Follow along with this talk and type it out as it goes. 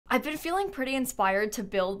I've been feeling pretty inspired to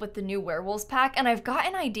build with the new werewolves pack, and I've got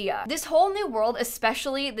an idea. This whole new world,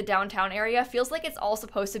 especially the downtown area, feels like it's all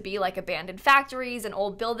supposed to be like abandoned factories and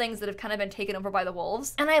old buildings that have kind of been taken over by the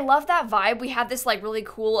wolves. And I love that vibe. We have this like really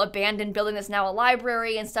cool abandoned building that's now a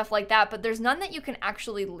library and stuff like that, but there's none that you can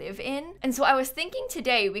actually live in. And so I was thinking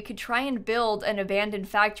today we could try and build an abandoned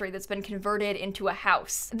factory that's been converted into a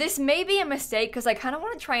house. This may be a mistake because I kind of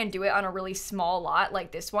want to try and do it on a really small lot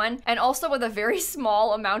like this one, and also with a very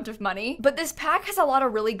small amount of money. But this pack has a lot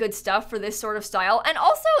of really good stuff for this sort of style, and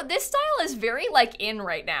also this style is very like in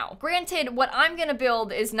right now. Granted, what I'm gonna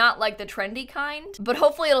build is not like the trendy kind, but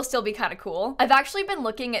hopefully it'll still be kind of cool. I've actually been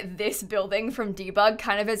looking at this building from Debug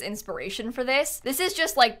kind of as inspiration for this. This is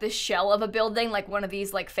just like the shell of a building, like one of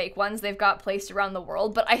these like fake ones they've got placed around the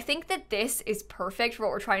world, but I think that this is perfect for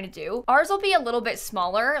what we're trying to do. Ours will be a little bit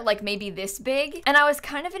smaller, like maybe this big, and I was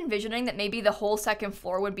kind of envisioning that maybe the whole second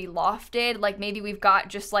floor would be lofted, like maybe we've got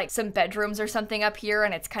just like some bedrooms or something up here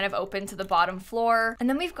and it's kind of open to the bottom floor. And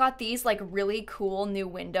then we've got these like really cool new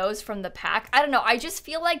windows from the pack. I don't know, I just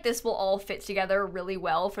feel like this will all fit together really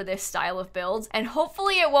well for this style of build, and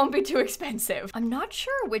hopefully it won't be too expensive. I'm not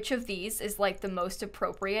sure which of these is like the most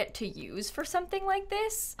appropriate to use for something like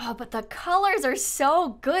this. Oh, but the colors are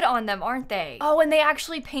so good on them, aren't they? Oh, and they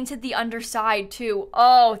actually painted the underside too.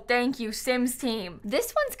 Oh, thank you, Sims team.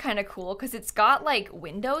 This one's kind of cool because it's got like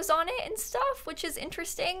windows on it and stuff, which is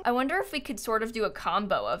interesting. I wonder if we could sort of do a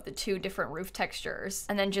combo of the two different roof textures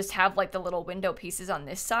and then just have like the little window pieces on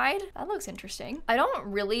this side. That looks interesting. I don't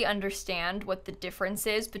really understand what the difference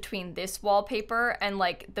is between this wallpaper and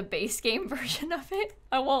like the base game version of it.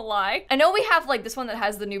 I won't lie. I know we have like this one that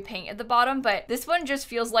has the new paint at the bottom, but this one just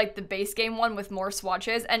feels like the base game one with more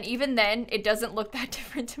swatches, and even then it doesn't look that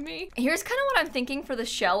different to me. Here's kind of what I'm thinking for the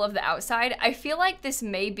shell of the outside. I feel like this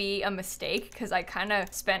may be a mistake because I kind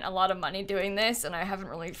of spent a lot of money doing this and I haven't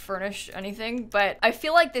really furnished anything, but I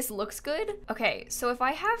feel like this looks good. Okay, so if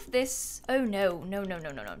I have this, oh no,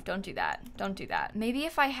 don't do that. Don't do that. Maybe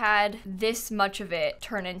if I had this much of it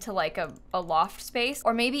turn into like a loft space,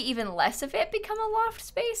 or maybe even less of it become a loft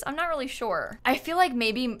space. I'm not really sure. I feel like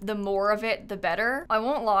maybe the more of it, the better. I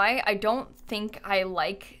won't lie, I don't think I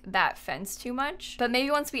like that fence too much, but maybe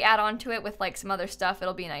once we add on to it with like some other stuff,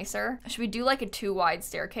 it'll be nicer. Should we do like a 2 wide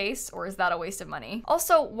staircase, or is that a waste of money?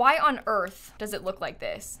 Also, why on earth does it look like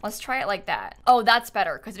this? Let's try it like that. Oh, that's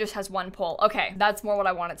better because it just has one pole. Okay, that's more what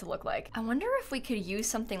I want it to look like. I wonder if we could use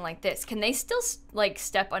something like this. Can they still like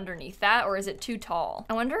step underneath that, or is it too tall?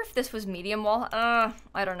 I wonder if this was medium wall.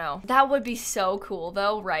 I don't know. That would be so cool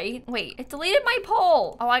though, right? Wait, it deleted my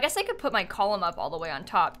pole. Oh, I guess I could put my column up all the way on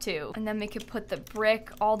top too. And then we could put the brick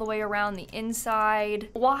all the way around the inside.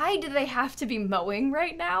 Why do they have to be mowing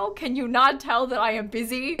right now? Can you not tell that I am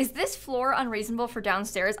busy? Is this floor unreasonable for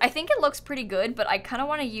downstairs? I think it looks pretty good, but I kind of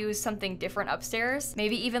want to use something different upstairs.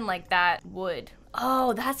 Maybe even like that wood.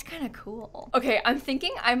 Oh, that's kind of cool. Okay, I'm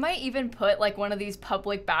thinking I might even put like one of these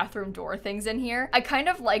public bathroom door things in here. I kind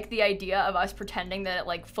of like the idea of us pretending that it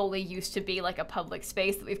like fully used to be like a public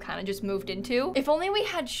space that we've kind of just moved into. If only we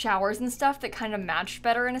had showers and stuff that kind of matched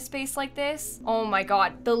better in a space like this. Oh my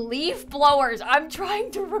God, the leaf blowers. I'm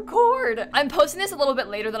trying to record. I'm posting this a little bit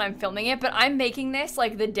later than I'm filming it, but I'm making this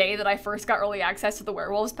like the day that I first got early access to the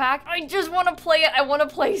werewolves pack. I just want to play it. I want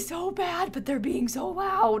to play so bad, but they're being so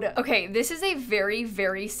loud. Okay, this is a very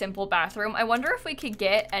simple bathroom. I wonder if we could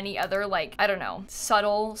get any other like, I don't know,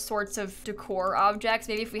 subtle sorts of decor objects.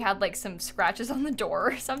 Maybe if we had like some scratches on the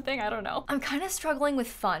door or something, I don't know. I'm kind of struggling with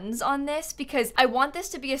funds on this because I want this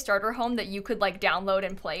to be a starter home that you could like download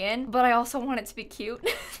and play in, but I also want it to be cute.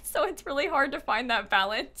 So it's really hard to find that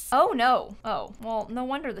balance. Oh no. Oh, well, no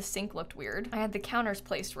wonder the sink looked weird. I had the counters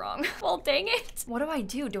placed wrong. Well, dang it. What do I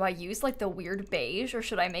do? Do I use like the weird beige, or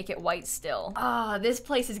should I make it white still? Ah, this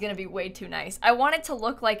place is gonna be way too nice. I want it to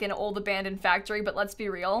look like an old abandoned factory, but let's be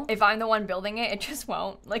real. If I'm the one building it, it just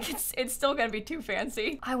won't. Like it's still gonna be too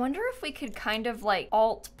fancy. I wonder if we could kind of like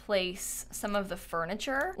alt place some of the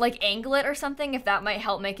furniture, like angle it or something, if that might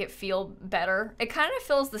help make it feel better. It kind of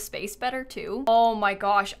fills the space better too. Oh my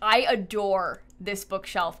gosh, I adore this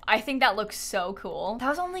bookshelf. I think that looks so cool. That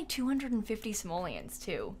was only 250 simoleons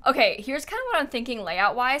too. Okay, here's kind of what I'm thinking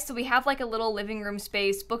layout wise. So we have like a little living room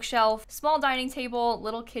space, bookshelf, small dining table,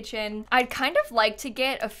 little kitchen. I'd kind of like to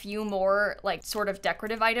get a few more like sort of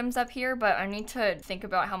decorative items up here, but I need to think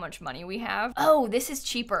about how much money we have. Oh, this is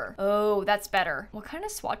cheaper. Oh, that's better. What kind of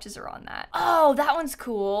swatches are on that? Oh, that one's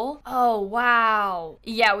cool. Oh, wow.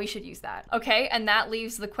 Yeah, we should use that. Okay, and that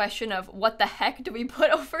leaves the question of what the heck do we put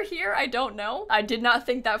over here? I don't know. I did not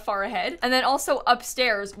think that far ahead. And then also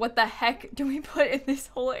upstairs, what the heck do we put in this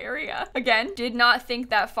whole area? Again, did not think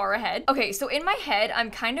that far ahead. Okay, so in my head,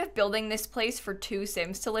 I'm kind of building this place for 2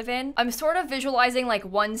 Sims to live in. I'm sort of visualizing like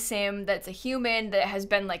one Sim that's a human that has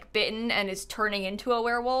been like bitten and is turning into a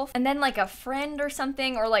werewolf, and then like a friend or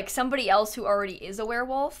something, or like somebody else who already is a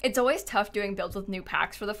werewolf. It's always tough doing builds with new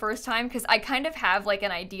packs for the first time because I kind of have like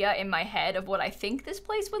an idea in my head of what I think this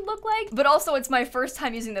place would look like, but also it's my first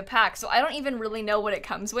time using the pack, so I don't even really know what it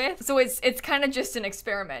comes with. So it's kind of just an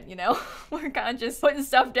experiment, you know? We're kind of just putting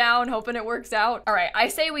stuff down, hoping it works out. All right, I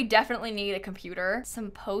say we definitely need a computer,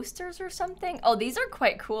 some posters or something. Oh, these are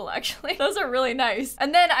quite cool, actually. Those are really nice.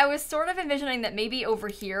 And then I was sort of envisioning that maybe over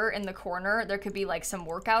here in the corner, there could be like some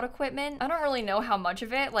workout equipment. I don't really know how much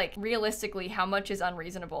of it, like realistically, how much is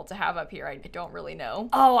unreasonable to have up here. I don't really know.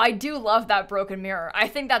 Oh, I do love that broken mirror. I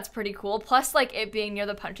think that's pretty cool. Plus like it being near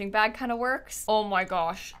the punching bag kind of works. Oh my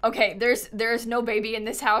gosh. Okay, there's no baby in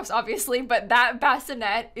this house, obviously, but that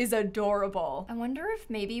bassinet is adorable. I wonder if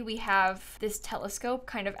maybe we have this telescope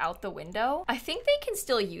kind of out the window. I think they can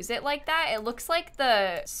still use it like that. It looks like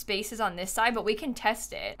the space is on this side, but we can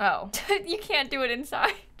test it. Oh, you can't do it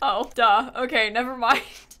inside. Oh, duh. Okay, never mind.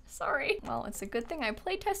 Sorry. Well, it's a good thing I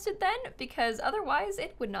play tested then, because otherwise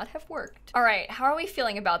it would not have worked. All right, how are we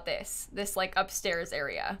feeling about this like upstairs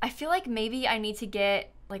area? I feel like maybe I need to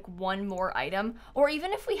get like one more item, or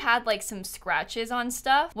even if we had like some scratches on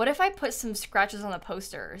stuff. What if I put some scratches on the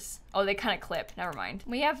posters? Oh, they kind of clip, never mind.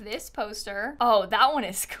 We have this poster. Oh, that one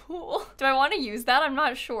is cool. Do I want to use that? I'm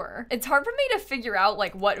not sure. It's hard for me to figure out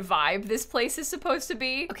like what vibe this place is supposed to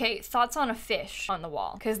be. Okay, thoughts on a fish on the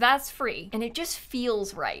wall, because that's free and it just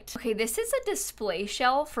feels right. Okay, this is a display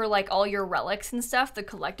shelf for like all your relics and stuff, the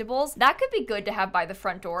collectibles. That could be good to have by the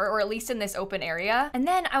front door, or at least in this open area. And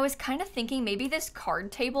then I was kind of thinking maybe this card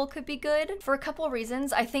table could be good for a couple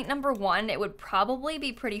reasons. I think number one, it would probably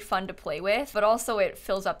be pretty fun to play with, but also it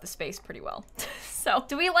fills up the space pretty well. So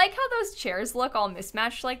do we like how those chairs look all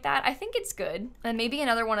mismatched like that? I think it's good. And maybe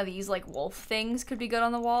another one of these like wolf things could be good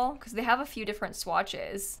on the wall, because they have a few different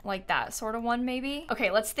swatches, like that sort of one maybe.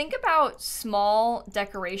 Okay, let's think about small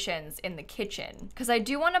decorations in the kitchen, because I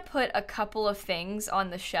do want to put a couple of things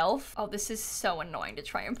on the shelf. Oh, this is so annoying to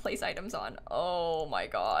try and place items on. Oh my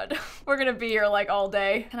god. We're gonna be here like all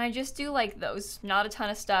day. Can I just do like those? Not a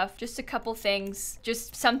ton of stuff, just a couple things,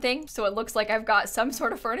 just something so it looks like I've got some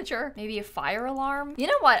sort of furniture. Maybe a fire alarm. You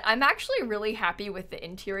know what? I'm actually really happy with the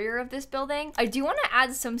interior of this building. I do want to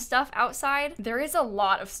add some stuff outside. There is a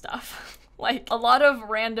lot of stuff. Like a lot of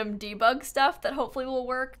random debug stuff that hopefully will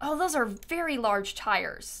work. Oh, those are very large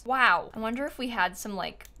tires. Wow. I wonder if we had some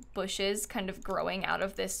like bushes kind of growing out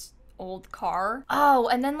of this old car. Oh,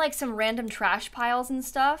 and then like some random trash piles and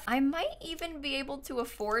stuff. I might even be able to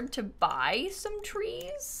afford to buy some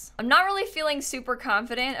trees. I'm not really feeling super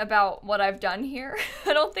confident about what I've done here.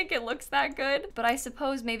 I don't think it looks that good, but I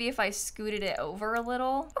suppose maybe if I scooted it over a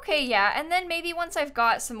little. Okay, yeah, and then maybe once I've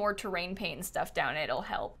got some more terrain paint and stuff down, it'll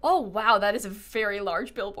help. Oh wow, that is a very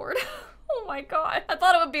large billboard. Oh my god. I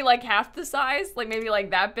thought it would be like half the size, like maybe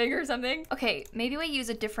like that big or something. Okay, maybe we use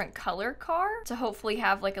a different color car to hopefully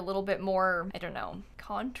have like a little bit more, I don't know,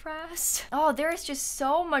 contrast. Oh, there is just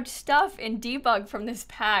so much stuff in debug from this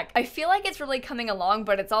pack. I feel like it's really coming along,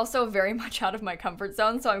 but it's also very much out of my comfort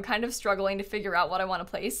zone, so I'm kind of struggling to figure out what I want to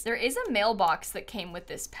place. There is a mailbox that came with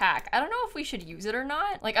this pack. I don't know if we should use it or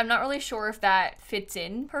not. Like, I'm not really sure if that fits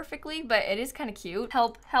in perfectly, but it is kind of cute.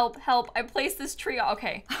 Help, help, help. I placed this tree.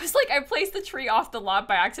 Okay. I was like, I placed the tree off the lot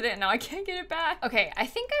by accident and now I can't get it back. Okay, I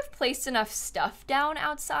think I've placed enough stuff down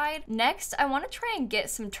outside. Next, I want to try and get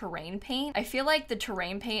some terrain paint. I feel like the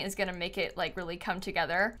terrain paint is gonna make it like really come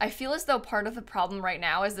together. I feel as though part of the problem right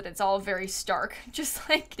now is that it's all very stark. Just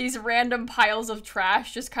like these random piles of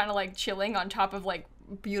trash just kind of like chilling on top of like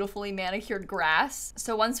beautifully manicured grass.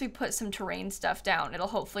 So once we put some terrain stuff down, it'll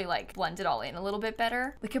hopefully like blend it all in a little bit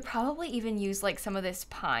better. We could probably even use like some of this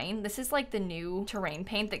pine. This is like the new terrain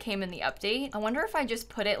paint that came in the update. I wonder if I just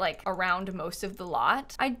put it like around most of the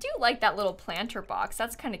lot. I do like that little planter box.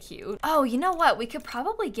 That's kind of cute. Oh, you know what? We could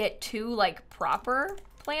probably get 2 like proper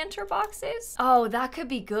planter boxes. Oh, that could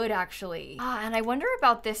be good actually. And I wonder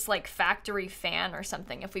about this like factory fan or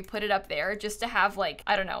something, if we put it up there just to have like,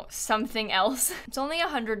 I don't know, something else. It's only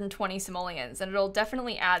 120 simoleons and it'll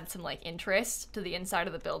definitely add some like interest to the inside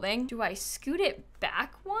of the building. Do I scoot it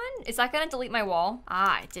back one? Is that gonna delete my wall?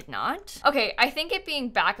 Ah, it did not. Okay, I think it being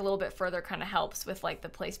back a little bit further kind of helps with like the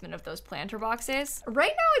placement of those planter boxes.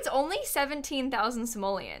 Right now it's only 17,000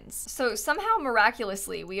 simoleons. So somehow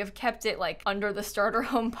miraculously we have kept it like under the starter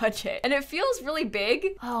home budget, and it feels really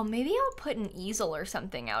big. Oh, maybe I'll put an easel or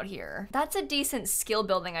something out here. That's a decent skill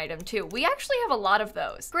building item too. We actually have a lot of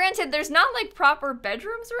those. Granted, there's not like proper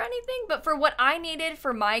bedrooms or anything, but for what I needed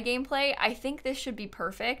for my gameplay, I think this should be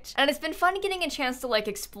perfect. And it's been fun getting a chance to like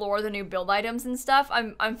explore the new build items and stuff.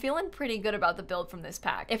 I'm feeling pretty good about the build from this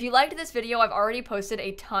pack. If you liked this video, I've already posted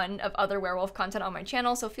a ton of other werewolf content on my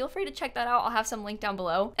channel, so feel free to check that out. I'll have some link down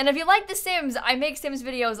below. And if you like The Sims, I make Sims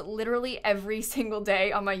videos literally every single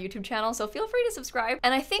day on my YouTube channel, so feel free to subscribe.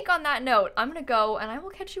 And I think on that note, I'm gonna go and I will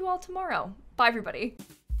catch you all tomorrow. Bye, everybody.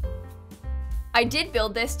 I did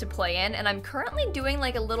build this to play in, and I'm currently doing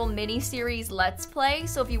like a little mini series let's play,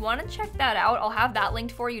 so if you want to check that out, I'll have that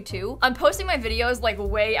linked for you too. I'm posting my videos like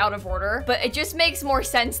way out of order, but it just makes more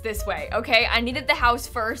sense this way, okay? I needed the house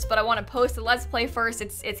first, but I want to post the let's play first.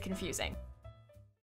 It's confusing.